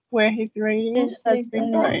where he's reading as we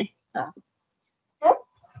go.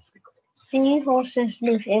 Seahorses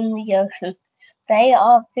live in the ocean. They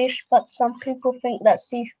are fish, but some people think that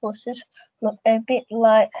seahorses look a bit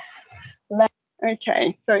like.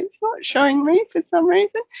 Okay, so it's not showing me for some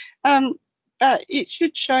reason, but it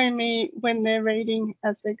should show me when they're reading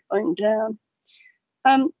as they're going down.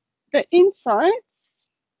 The insights.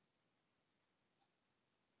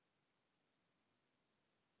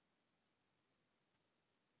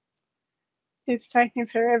 It's taking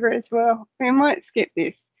forever as well. We might skip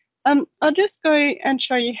this. I'll just go and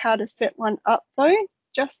show you how to set one up though,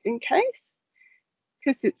 just in case,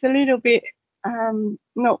 because it's a little bit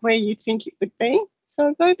not where you think it would be. So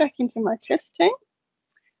I'll go back into my test team.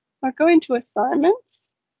 I'll go into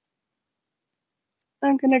assignments.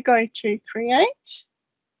 I'm going to go to create.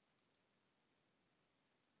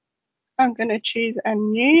 I'm going to choose a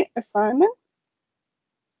new assignment.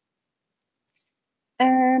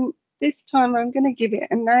 And this time I'm going to give it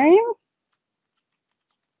a name.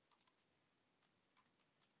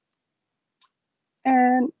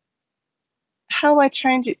 And how I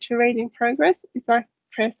change it to reading progress is I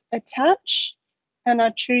press attach and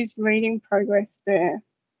I choose reading progress there.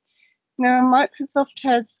 Now Microsoft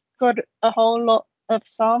has got a whole lot of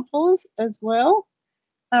samples as well.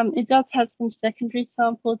 It does have some secondary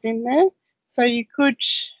samples in there. So you could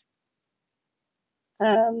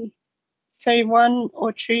say one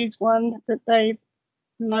or choose one that they've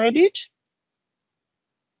loaded.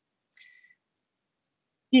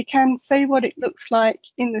 You can see what it looks like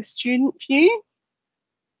in the student view.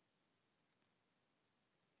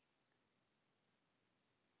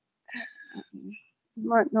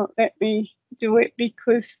 Might not let me do it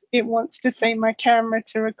because it wants to see my camera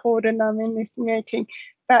to record and I'm in this meeting,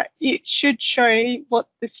 but it should show what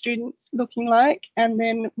the student's looking like, and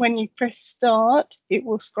then when you press start it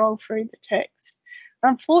will scroll through the text.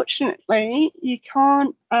 Unfortunately you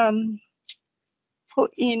can't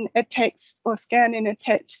put in a text or scan in a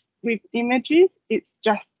text with images, it's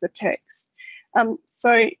just the text.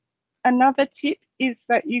 So another tip is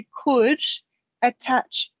that you could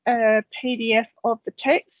attach a PDF of the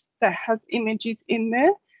text that has images in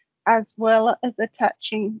there, as well as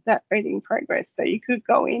attaching that reading progress. So you could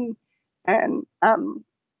go in and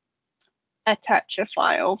attach a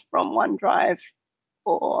file from OneDrive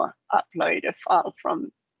or upload a file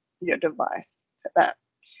from your device for that.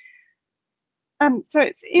 So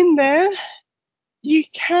it's in there. You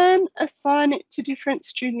can assign it to different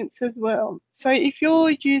students as well. So if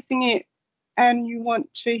you're using it and you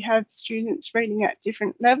want to have students reading at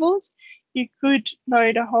different levels, you could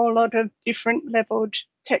load a whole lot of different leveled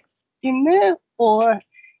text in there, or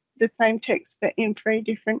the same text but in 3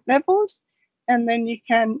 different levels. And then you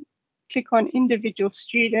can click on individual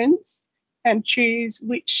students and choose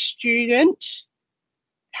which student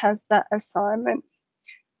has that assignment.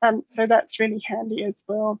 So that's really handy as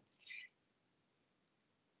well.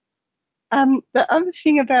 The other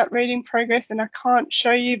thing about reading progress, and I can't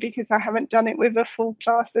show you because I haven't done it with a full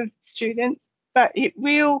class of students, but it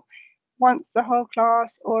will, once the whole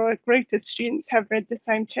class or a group of students have read the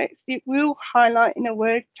same text, it will highlight in a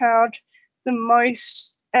word cloud the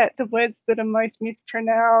words that are most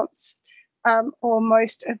mispronounced or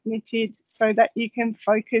most omitted, so that you can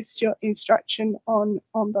focus your instruction on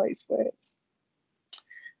those words.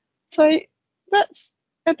 So that's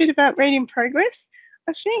a bit about reading progress.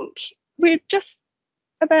 I think we're just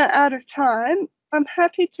about out of time. I'm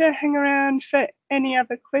happy to hang around for any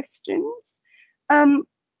other questions. There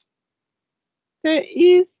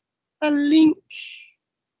is a link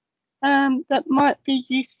that might be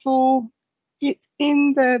useful. It's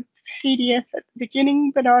in the PDF at the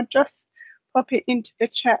beginning, but I'll just pop it into the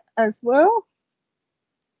chat as well.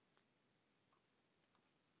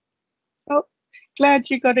 Oh, glad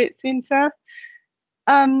you got it, Cinta.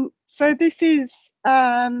 So this is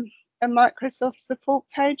a Microsoft support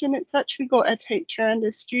page, and it's actually got a teacher and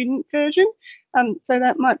a student version. So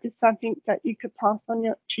that might be something that you could pass on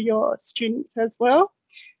to your students as well.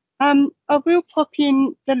 I will pop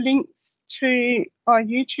in the links to our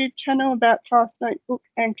YouTube channel about Class Notebook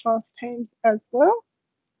and Class Teams as well.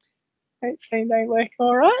 Hopefully they work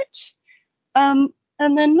all right. And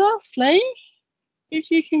then lastly,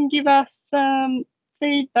 if you can give us some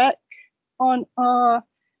feedback on our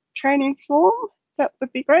training form, that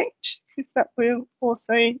would be great, because that will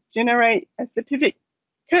also generate a certificate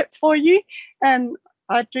for you. And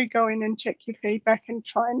I do go in and check your feedback and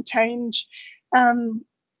try and change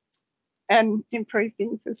and improve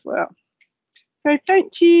things as well. So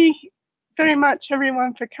thank you very much,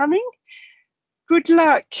 everyone, for coming. Good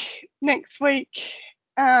luck next week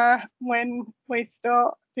when we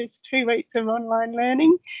start this 2 weeks of online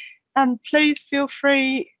learning. Please feel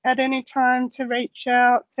free at any time to reach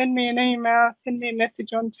out, send me an email, send me a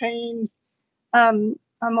message on Teams. I'm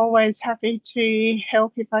always happy to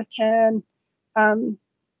help if I can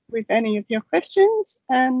with any of your questions.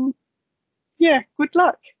 And yeah, good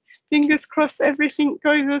luck. Fingers crossed everything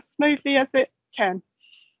goes as smoothly as it can.